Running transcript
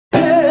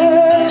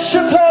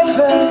picture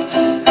perfect,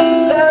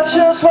 that's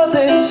just what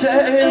they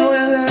say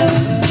when they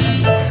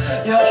see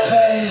your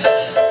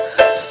face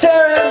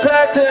staring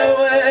back their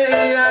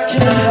way. I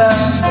can't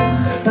help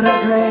but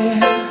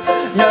agree,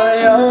 you're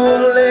the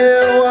only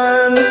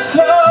one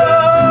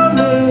for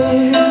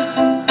me.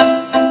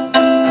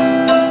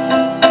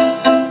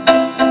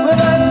 When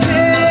I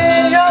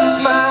see your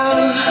smile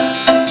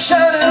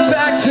shining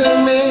back to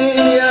me,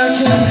 I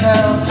can't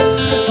help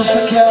but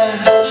forget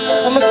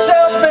I'm a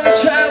self-made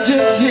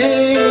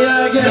tragedy.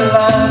 I get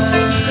lost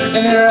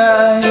in your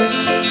eyes,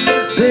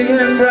 big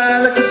and bright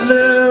like a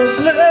blue,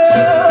 blue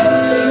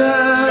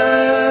sky.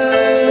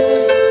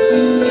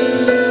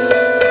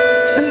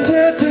 And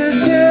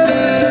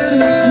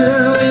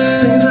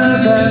things are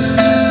best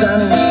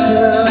done in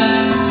twos,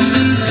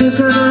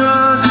 skipping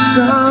rocks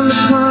on the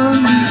pond,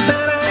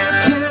 little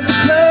kids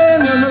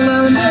playing on the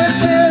lawn.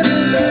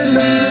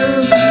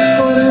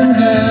 Holding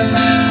hands,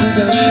 we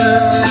go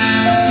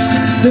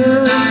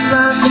through this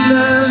life will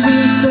never be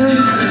the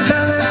same.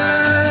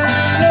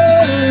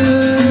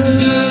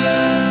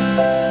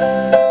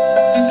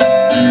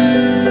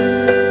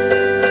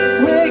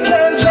 We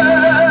can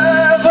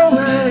drive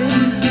away,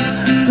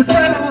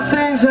 forget all the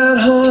things that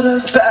hold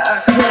us back.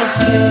 We'll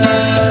see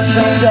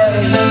the day,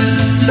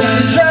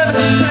 drive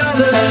until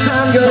the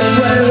sun goes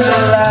away.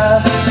 We'll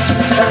laugh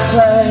and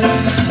play,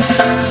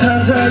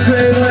 times are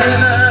great when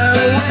I'm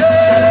with you.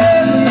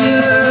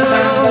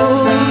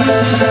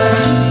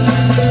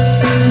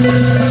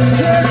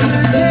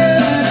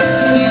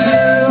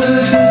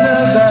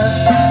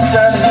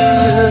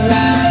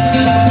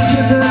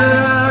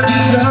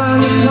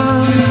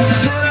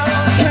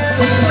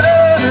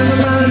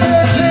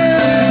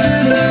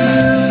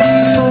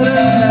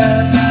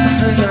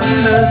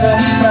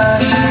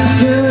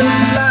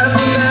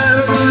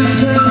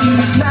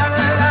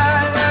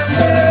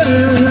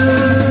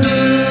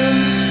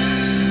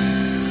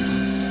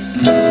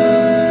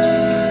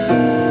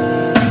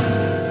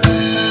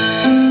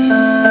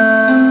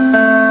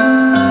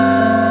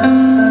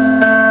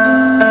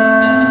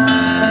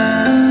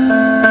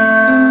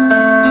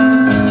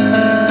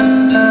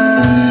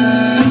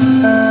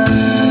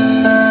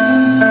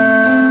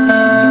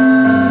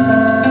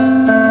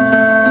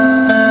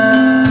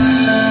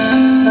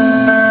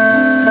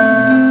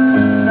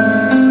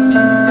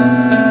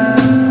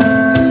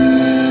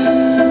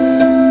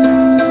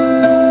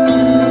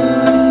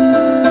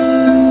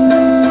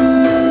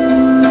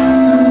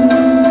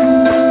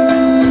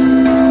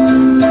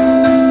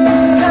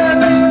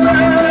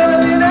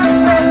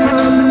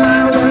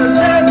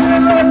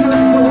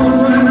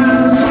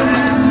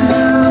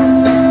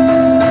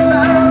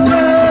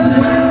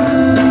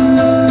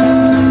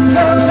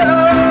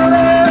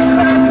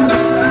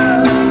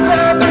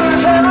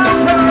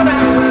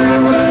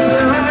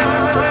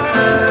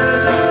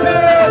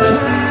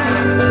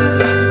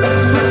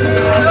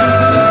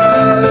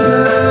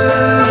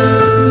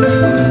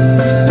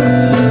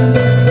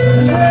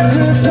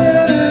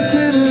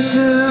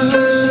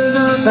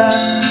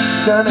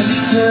 Done in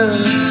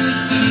twos,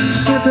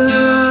 skipping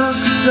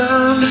rocks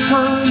on the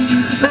pond,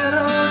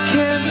 little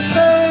kids are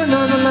playing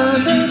on the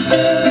lawn.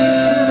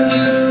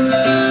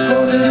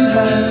 Holding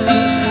hands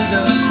as we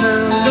go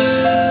through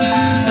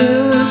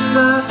this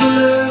life will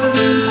never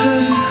be the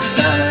same.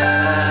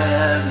 I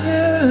am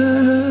you.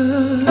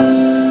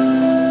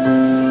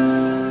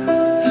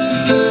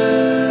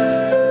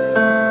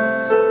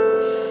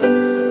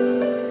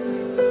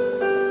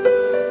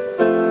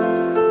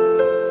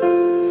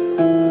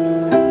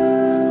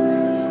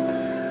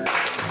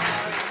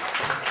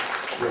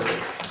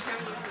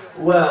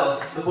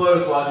 Well, the boy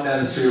was walking down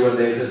the street one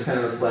day just kind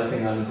of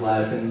reflecting on his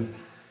life, and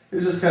he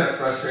was just kind of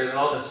frustrated.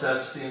 All this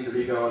stuff seemed to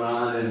be going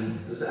on, and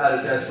just out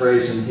of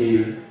desperation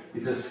he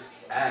just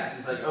asked,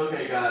 he's like,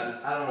 okay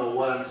God, I don't know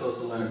what I'm supposed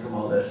to learn from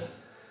all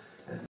this.